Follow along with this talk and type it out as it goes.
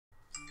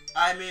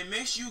I mean,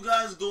 make sure you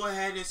guys go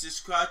ahead and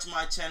subscribe to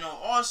my channel.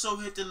 Also,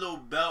 hit the little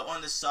bell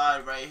on the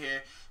side right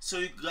here so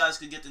you guys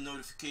can get the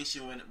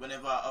notification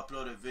whenever I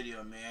upload a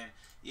video, man.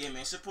 Yeah,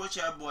 man, support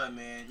your boy,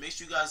 man. Make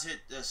sure you guys hit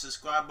the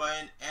subscribe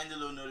button and the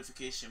little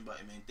notification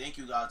button, man. Thank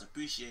you guys,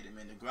 appreciate it,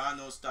 man. The grind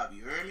don't stop,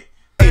 you heard me?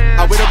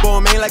 I with a ball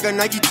main like a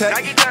Nike Tech.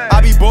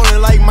 I be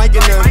ballin' like Mike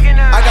and them.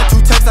 I got 2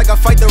 texts like I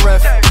fight the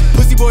ref.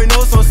 Pussy boy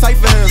knows on sight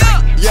for him.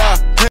 Yeah.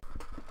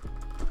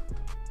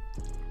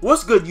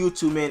 What's good,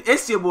 YouTube, man?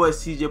 It's your boy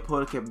CJ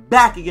Podcast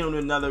back again with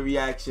another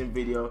reaction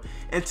video.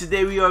 And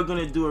today we are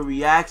gonna do a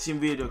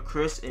reaction video to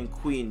Chris and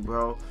Queen,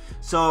 bro.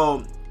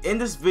 So in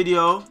this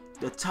video,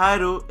 the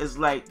title is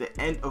like the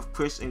end of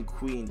Chris and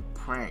Queen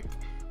prank.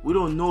 We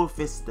don't know if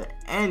it's the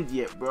end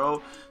yet,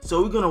 bro.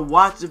 So we're gonna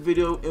watch the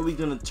video and we're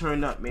gonna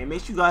turn up, man.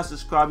 Make sure you guys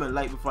subscribe and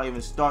like before I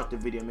even start the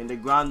video, man. The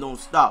grind don't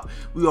stop.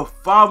 We are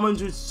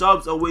 500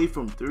 subs away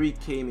from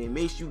 3K, man.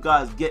 Make sure you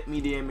guys get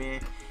me there, man.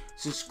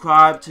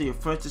 Subscribe to your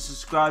friends to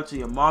subscribe, to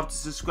your mom to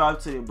subscribe,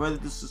 to your brother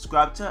to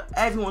subscribe, to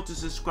everyone to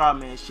subscribe,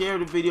 man. Share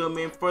the video,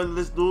 man. Further,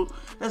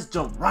 let's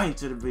jump right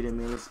into the video,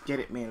 man. Let's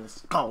get it, man.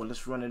 Let's go.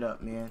 Let's run it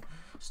up, man.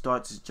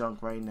 Start this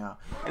junk right now.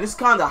 And it's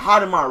kind of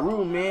hot in my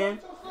room, man.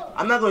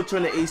 I'm not going to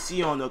turn the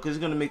AC on, though, because it's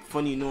going to make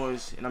funny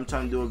noise, and I'm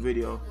trying to do a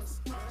video.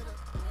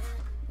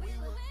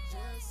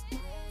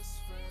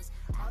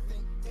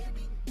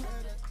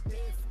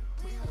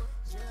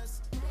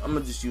 I'm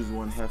going to just use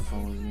one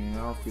headphone, man.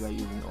 I don't feel like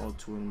using all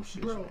 2 of them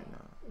shits right now.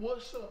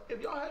 What's up?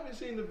 If y'all haven't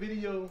seen the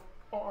video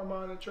on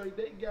Armand and Trey,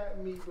 they got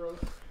me, bro.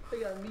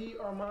 They got me,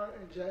 Armand,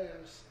 and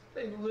Jazz.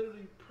 They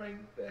literally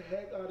pranked the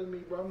heck out of me,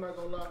 bro. I'm not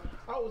gonna lie.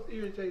 I was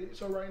irritated.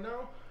 So right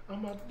now,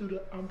 I'm about to do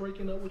the I'm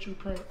breaking up with you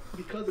prank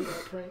because of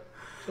that prank.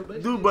 So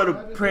dude about to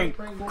prank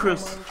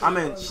Chris.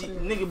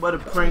 Nigga about to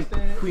prank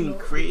Queen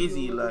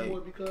crazy, like.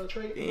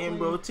 Damn,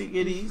 bro, take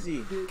it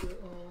easy.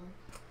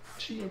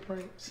 Cheating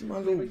prank. See my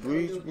little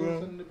braids,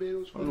 bro.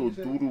 My little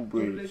doodle braids. Go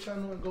to their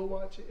channel and go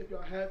watch it if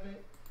y'all haven't.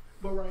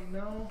 But right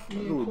now,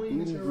 me and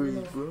Queen is here right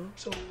now. Bro.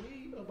 So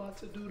we about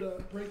to do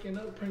the breaking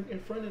up prank in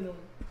front of them.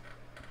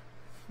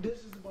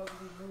 This is about to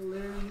be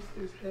hilarious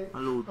as heck.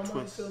 I'm about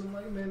to tell them,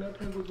 like, man, that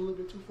prank was a little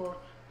bit too far.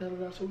 So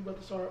we about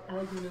to start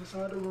arguing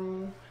inside the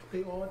room.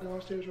 They all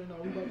downstairs right now.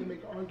 We about to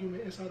make an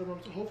argument inside the room.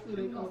 So hopefully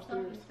they come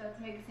upstairs. Stuff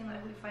to make it seem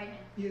like we fighting.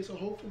 Yeah, so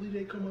hopefully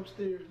they come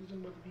upstairs. This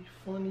is about to be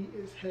funny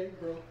as heck,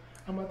 bro.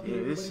 I'm about to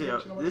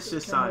this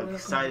shit sounds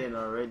exciting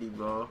already,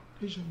 bro.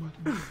 This shit about to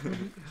be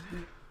funny as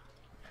heck.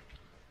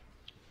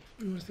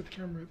 We want to set the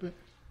camera right back.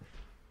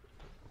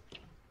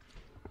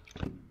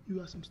 You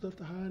got some stuff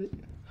to hide it?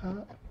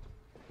 Hide?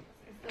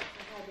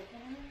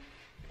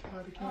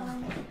 Hide the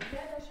camera.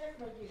 Yeah, that shirt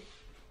for you.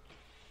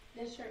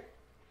 This shirt.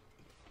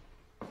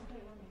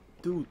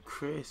 Dude,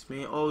 Chris,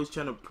 man, always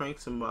trying to prank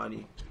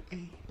somebody.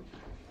 Hey,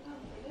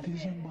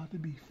 this is about to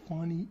be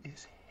funny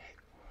as heck.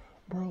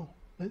 Bro,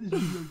 let this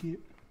video get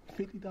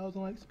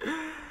 50,000 likes.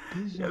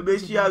 Yeah, make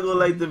sure y'all go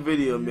like the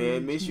video,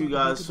 man. Make sure you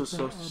guys show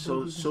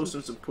some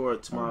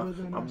support to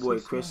my boy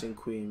Chris and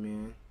Queen,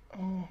 man.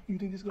 You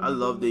think this I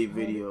love their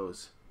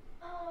videos.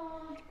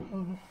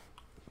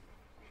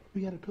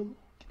 We got a pillow.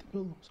 Get the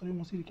pillow so they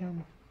won't see the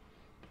camera.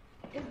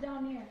 It's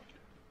down here.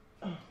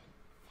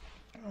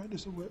 Alright,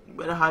 this is what. You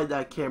better hide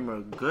that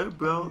camera good,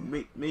 bro.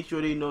 Make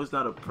sure they know it's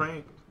not a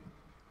prank.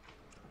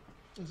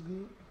 That's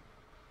good.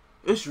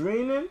 It's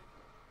raining?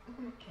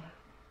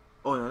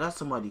 Oh, no, that's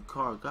somebody's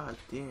car. God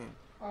damn.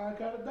 I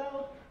got it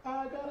down.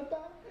 I got it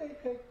down. Hey,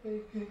 hey,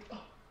 hey, hey.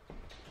 Oh.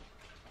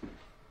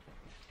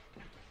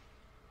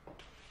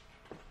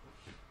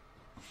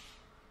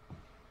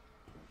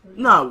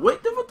 Nah,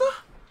 wait, what the?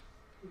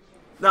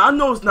 Nah, I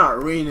know it's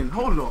not raining.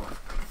 Hold on.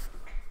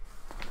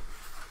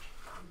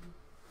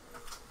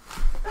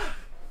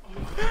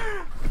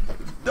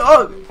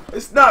 Dog,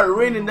 it's not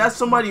raining. That's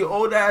somebody's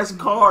old ass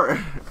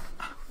car.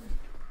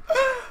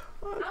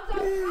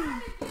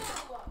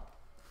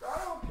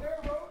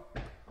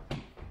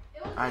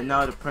 Alright,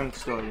 now the prank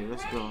started.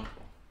 Let's go.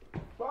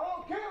 Bro, I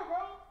don't care, bro.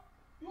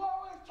 You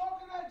always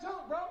talking that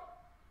junk, bro.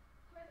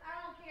 Chris,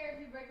 I don't care if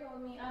you break up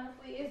with me.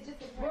 Honestly, it's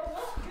just a prank. Bro,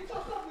 get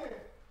your stuff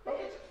there.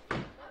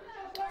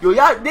 Yo,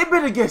 y'all, they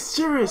better get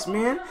serious,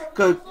 man.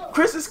 Cause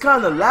Chris is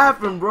kind of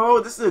laughing,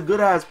 bro. This is a good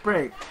ass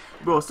prank,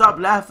 bro. Stop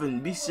laughing.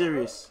 Be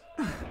serious.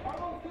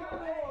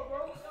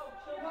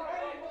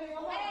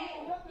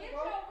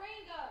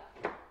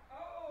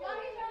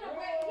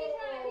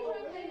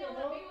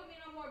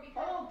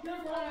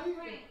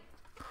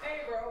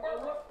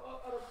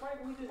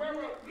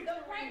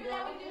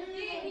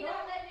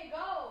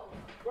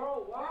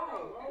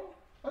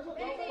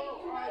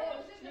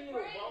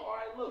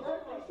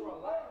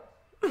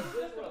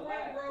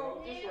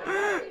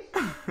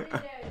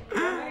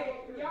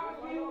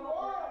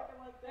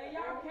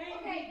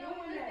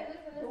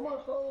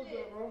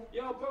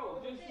 Yo, bro,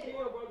 just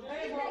chill, bro.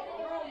 Just chill,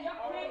 bro.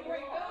 Y'all can't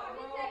break up.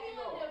 He said he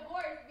was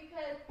divorced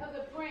because of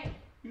the prank.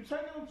 You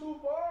taking him too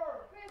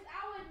far. Chris,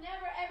 I would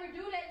never ever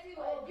do that to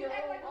you. You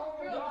act like it's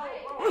real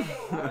life.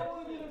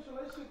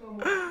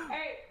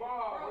 Hey,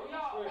 bro.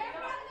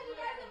 Everybody said you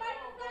got somebody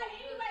to say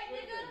anyway,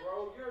 nigga.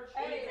 Bro, you're church.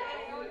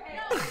 No,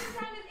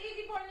 anytime it's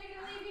easy for a nigga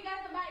to leave, he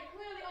got somebody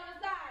clearly on the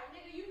side.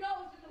 Nigga, you know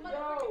it's just a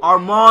motherfucker.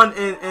 Armand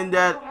and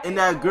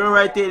that girl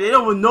right there, they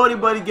don't even know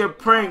anybody get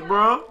pranked,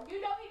 bro.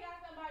 You know he got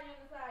somebody on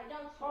the side,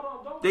 don't you? Hold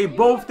on, don't. They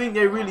both think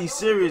they're really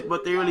serious,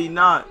 but they're really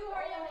not. You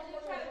hurry up and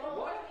just try to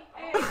What?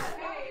 Hey,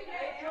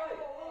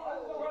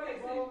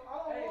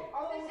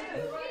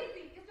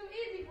 it's too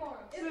easy for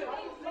him. It's too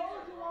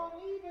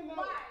easy.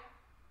 Why?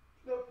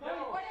 Where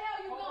the hell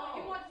you going?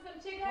 You want some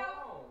chick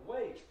house?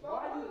 Wait,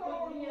 why you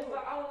put me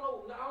inside? I don't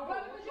know. Bro,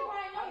 because you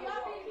already know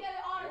y'all be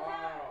together all the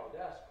time. Wow,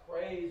 that's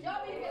crazy.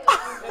 Y'all be bro. together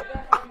all the If time.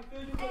 that's how you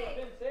feel, you could have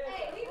been said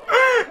Hey, that. he's bro.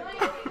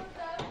 playing people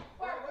stuff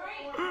for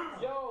Frank.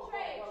 Yo,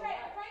 Trey,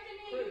 Frank the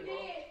nigga you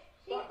did,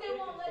 he still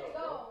won't let it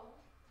go.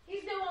 He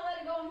still won't let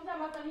it go. He's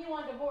talking about something he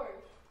want a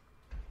divorce.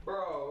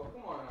 Bro,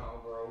 come on now,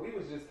 bro. We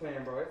was just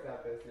playing, bro. It's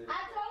not that serious.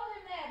 I told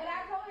him that, but I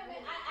told him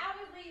that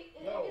obviously it's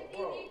easy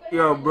for him.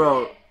 Yo, to do bro,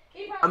 that.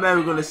 He probably I'm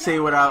never gonna don't say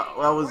know what that.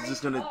 I was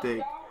just gonna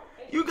think.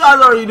 You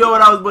guys already know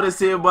what I was gonna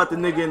say about the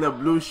nigga in the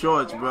blue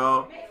shorts,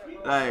 bro.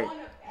 Like,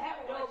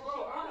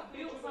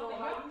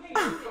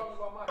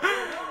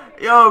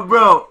 yo,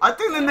 bro, I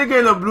think the nigga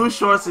in the blue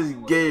shorts is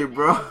gay,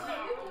 bro.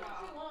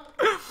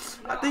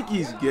 I think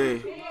he's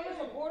gay.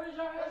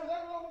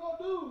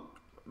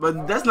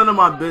 But that's none of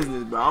my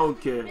business, bro. I don't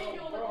care. Hey,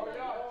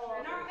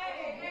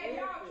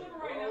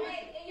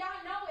 y'all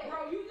know it.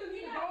 Bro, you just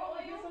need to go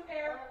and get some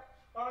air.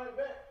 Alright,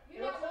 bet.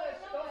 You not going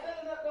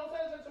nowhere. Don't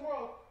say it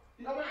tomorrow.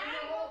 I ain't gonna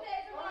say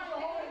it tomorrow, Your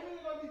whole nigga.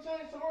 opinion gonna be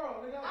changed tomorrow,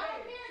 nigga. I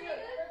don't care,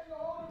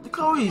 nigga. Look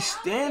how he's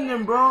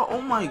standing, bro.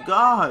 Oh my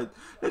god.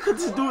 Look at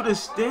this dude is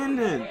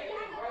standing.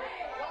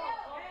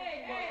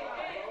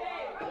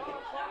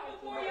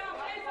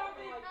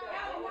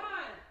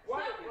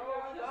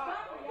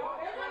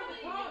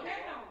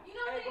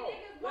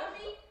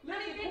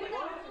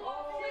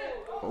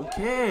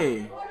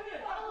 Okay.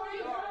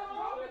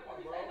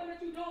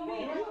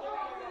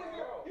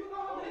 You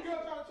know how many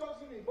girls try to talk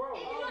to me, bro? Why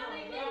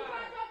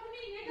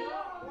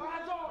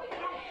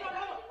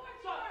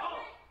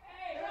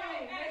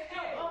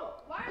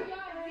are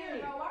y'all in here,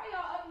 bro? Why are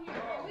y'all up here,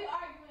 bro? We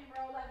arguing,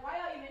 bro. Like, why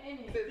y'all even in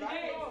here?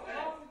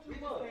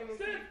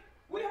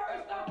 We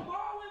heard stop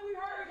balling, we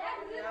heard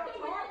arguing,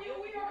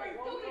 we heard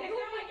stupid. It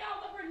sound like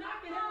y'all up here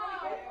knocking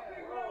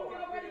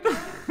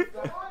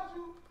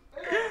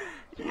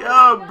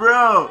Yo,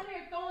 bro.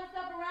 Throwing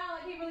stuff around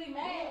like he really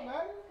mad.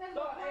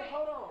 Hey,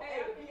 hold on.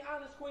 Hey, to be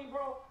honest, Queen,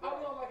 bro, I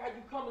don't like how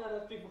you coming at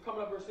us people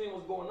coming up here seeing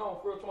what's going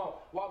on. For real, tomorrow,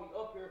 while we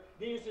up here,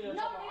 then you sitting there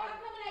No, talking nigga, I'm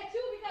about. coming at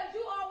you because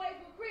you always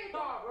with Chris.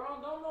 Nah, bro,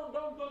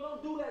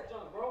 don't do that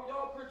junk, bro.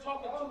 Y'all up here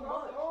talking too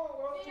much.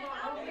 Yeah,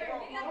 I'm here,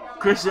 nigga.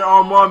 Christian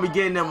Armand be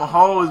getting them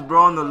hoes,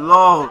 bro, on the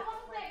low.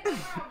 Get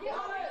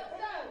all your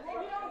stuff.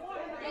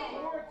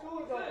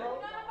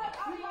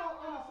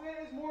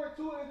 It's more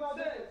to it. It's not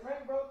just a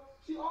prank, bro.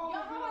 She always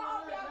Yo, been how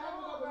on about that. all Now y'all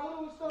we got the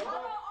littlest stuff, How bro.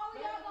 about all of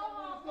y'all go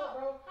home,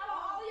 bro? How about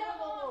all of y'all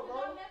go home? Cause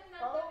y'all messing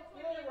up stuff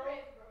between me and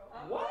Chris,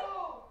 bro. What?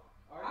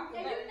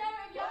 And you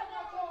never, y'all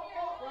never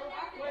here.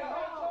 Wait,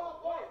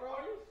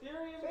 are you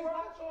serious, It's bro?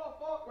 not your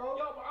fault, bro.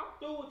 Yo, but I'm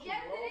through with you,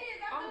 Yes, bro. it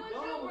is. I'm done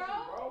through with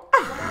you, bro.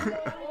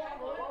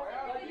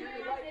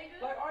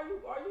 Like, are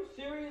you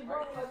serious,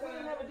 bro? Like,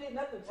 we never did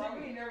nothing to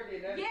We you. never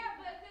did that.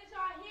 Yeah, but since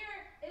y'all here,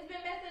 it's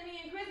been messing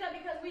me and Chris up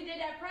because we did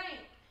that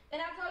prank. And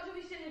I told you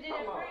we shouldn't have did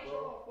that Come on, prank.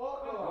 bro.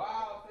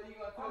 Wow, so you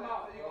gonna tell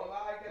us, so you gonna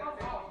lie like that and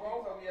say what you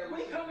told me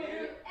We come in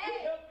here, Hey.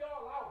 we help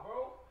y'all out,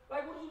 bro.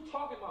 Like, what are you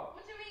talking about?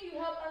 What you mean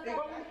you help us Bro,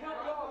 out? we help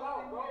y'all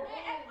out, bro. Man,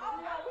 that's all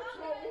y'all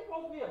We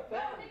supposed to be a No,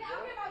 family, nigga, I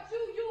don't care bro. about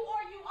you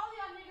or you. All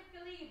y'all niggas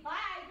can leave.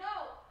 Bye,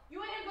 go.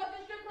 You ain't gonna go to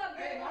the strip club,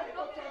 girl.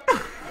 Go to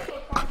the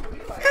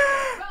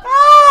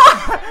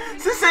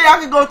She said I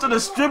could go to the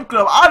strip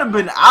club. I'd have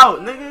been out,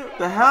 nigga. What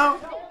the hell?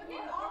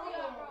 Forget all of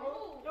y'all, bro.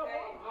 Move. Yo,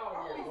 I'm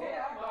out here, bro.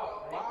 I'm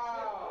out.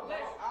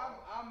 Wow,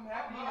 I'm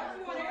happy. Let's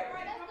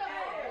go.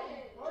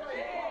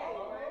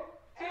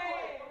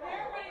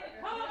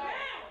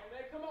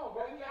 Man, come on,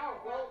 bro. We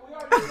out, bro. We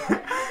already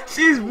out.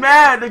 She's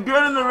mad. The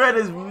girl in the red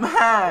is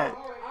mad. Out,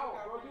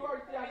 bro. You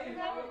already see how she's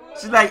out.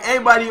 She's like,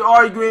 everybody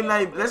arguing,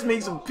 like, let's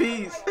make some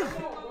peace. We'll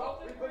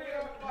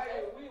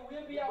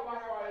be out by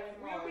Friday.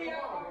 We'll be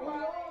out by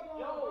Friday.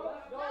 Yo,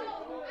 let's go.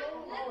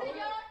 Listen,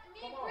 y'all.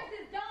 Me and Chris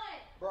is done.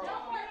 No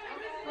more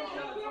Chris and Queen.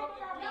 No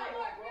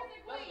more Chris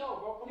and Let's Queen. go,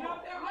 bro. Come on.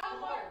 No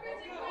more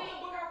Chris and Queen.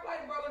 Book our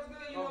flight, bro. Let's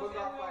good. You know what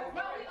I'm saying?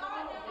 Bro, we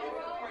all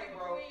done,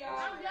 bro.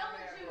 I'm done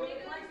with you,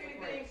 nigga. I'm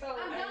done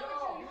with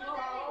you. You know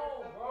that?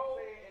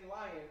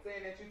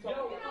 Saying that you Yo,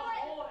 told You me. know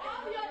what?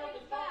 All y'all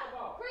niggas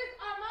foul. Chris,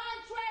 Armand,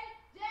 Trey,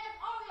 Jazz,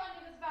 all y'all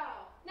niggas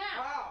foul. Now,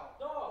 Wow.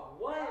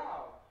 dog, what?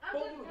 I'm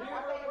Bro, just you done hear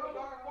with her, it.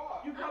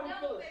 bro? You probably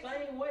feel the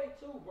same way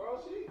too, bro.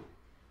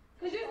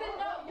 Cause you said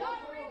no, y'all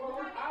the reason Bro,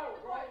 why we I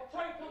out, got bro. the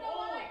Trey, come You know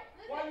on. what?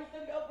 Why you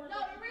sitting up here? No,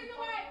 the reason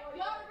why,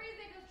 y'all the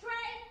reason, cause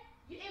Trey,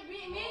 if me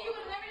and you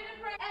would have never did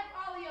a prank, F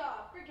all of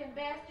y'all, freaking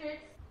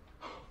bastards.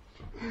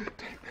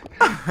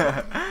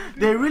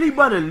 They really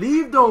about to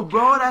leave though,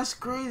 bro. That's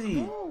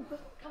crazy.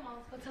 Come on,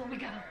 let's go tell him we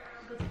got him.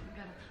 Let's go tell him we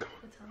got him. Let's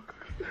go tell him.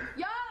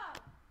 Y'all!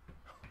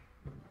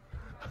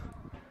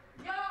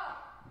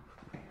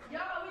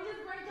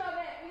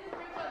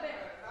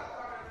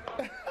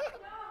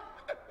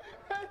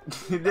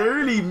 They're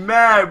really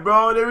mad,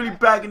 bro. They're really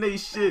packing their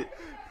shit.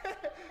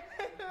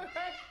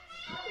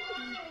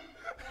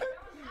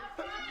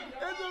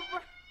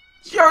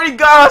 She already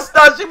got her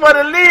stuff. She about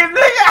to leave,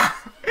 nigga.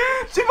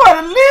 She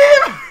about to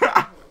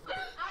leave.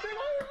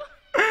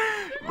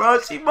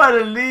 Bro, she about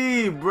to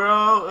leave,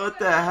 bro. What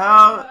the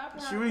hell?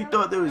 She really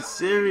thought they was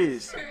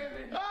serious.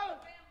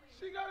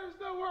 She got her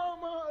stuff. Where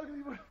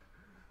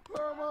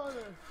am I?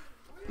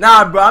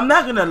 Nah, bro, I'm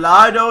not gonna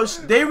lie though.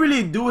 They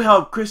really do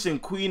help Chris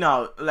and Queen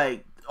out.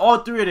 Like, all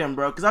three of them,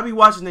 bro. Cause I be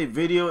watching their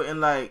video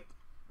and like,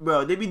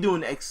 bro, they be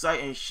doing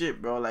exciting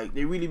shit, bro. Like,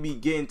 they really be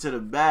getting to the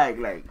bag.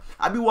 Like,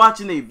 I be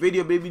watching their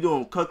video. They be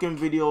doing cooking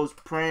videos,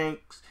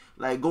 pranks,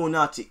 like going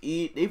out to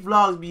eat. They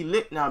vlogs be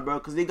lit now, bro,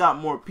 cause they got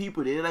more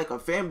people. They're like a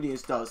family and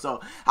stuff. So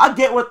I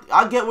get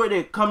where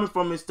they're coming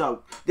from and stuff.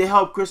 They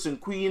help Chris and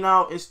Queen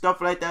out and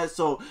stuff like that.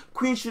 So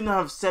Queen shouldn't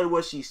have said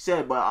what she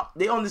said, but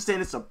they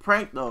understand it's a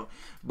prank though.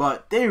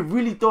 But they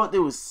really thought they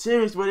was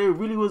serious, but they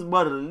really was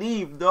about to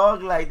leave,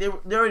 dog. Like they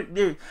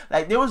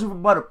was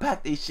about to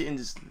pack their shit and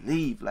just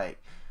leave. Like,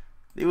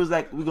 they was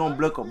like, we gonna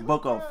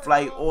book a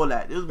flight, all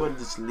that. They was about to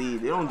just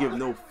leave. They don't give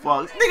no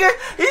fucks. Nigga,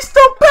 he's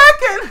still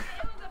packing.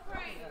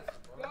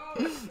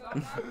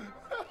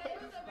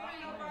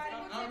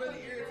 I'm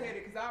really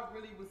irritated because I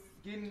really was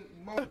getting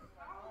emotional.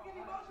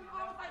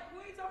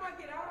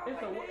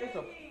 It's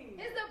a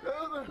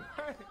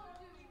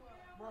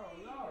bro,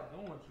 y'all are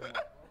doing too much.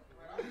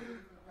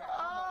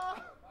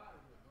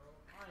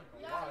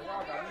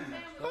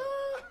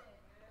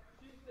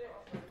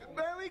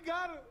 Man, we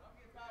got him.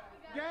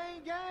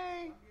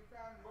 Gang.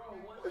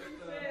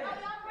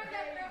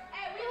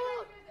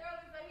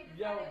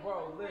 Yo, bro,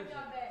 listen.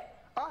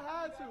 I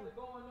had to.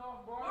 Going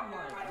off, bro. I'm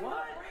like,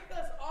 what? Break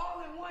us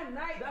all in one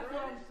night. That's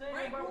what I'm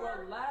saying, bro.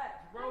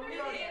 Relax, bro. We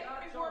already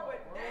got y'all, bro.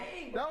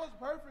 That was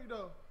perfect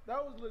though.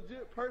 That was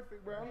legit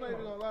perfect, bro. I'm not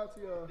even gonna lie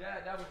to y'all.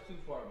 That was too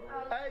far,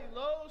 bro. Hey,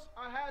 Lowe's,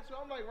 I had to.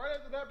 I'm like, right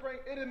after that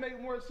prank, it'd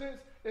make more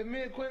sense if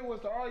me and Quinn was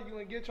to argue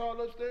and get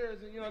y'all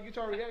upstairs and, you know, get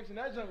y'all reaction.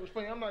 That junk was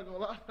funny. I'm not gonna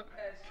lie. Cause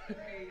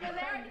they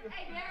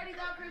already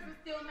thought Chris was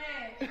still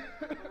mad.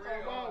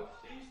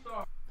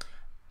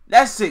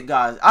 That's it,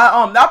 guys.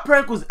 That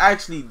prank was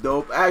actually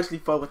dope. I actually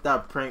fuck with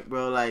that prank,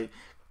 bro. Like,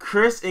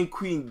 Chris and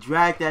Queen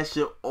dragged that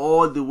shit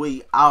all the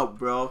way out,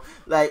 bro.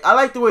 Like, I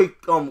like the way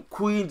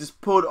Queen just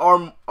pulled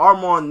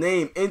Armand's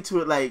name into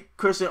it. Like,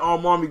 Chris and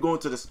Armand be going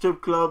to the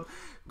strip club,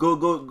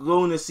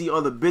 going to see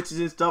other bitches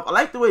and stuff. I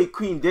like the way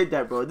Queen did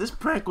that, bro. This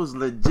prank was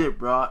legit,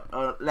 bro.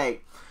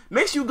 Like,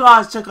 make sure you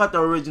guys check out the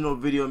original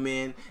video,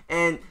 man.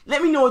 And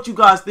let me know what you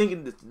guys think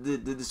in the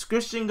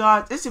description,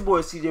 guys. It's your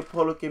boy CJ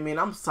Polokin, man.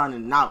 I'm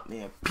signing out,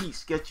 man.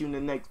 Peace. Catch you in the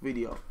next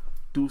video.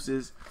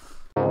 Deuces.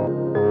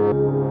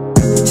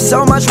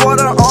 So much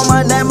water on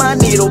my name, I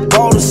need a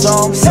bowl of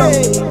some.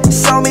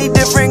 So many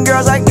different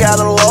girls, I got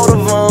a load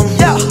of them.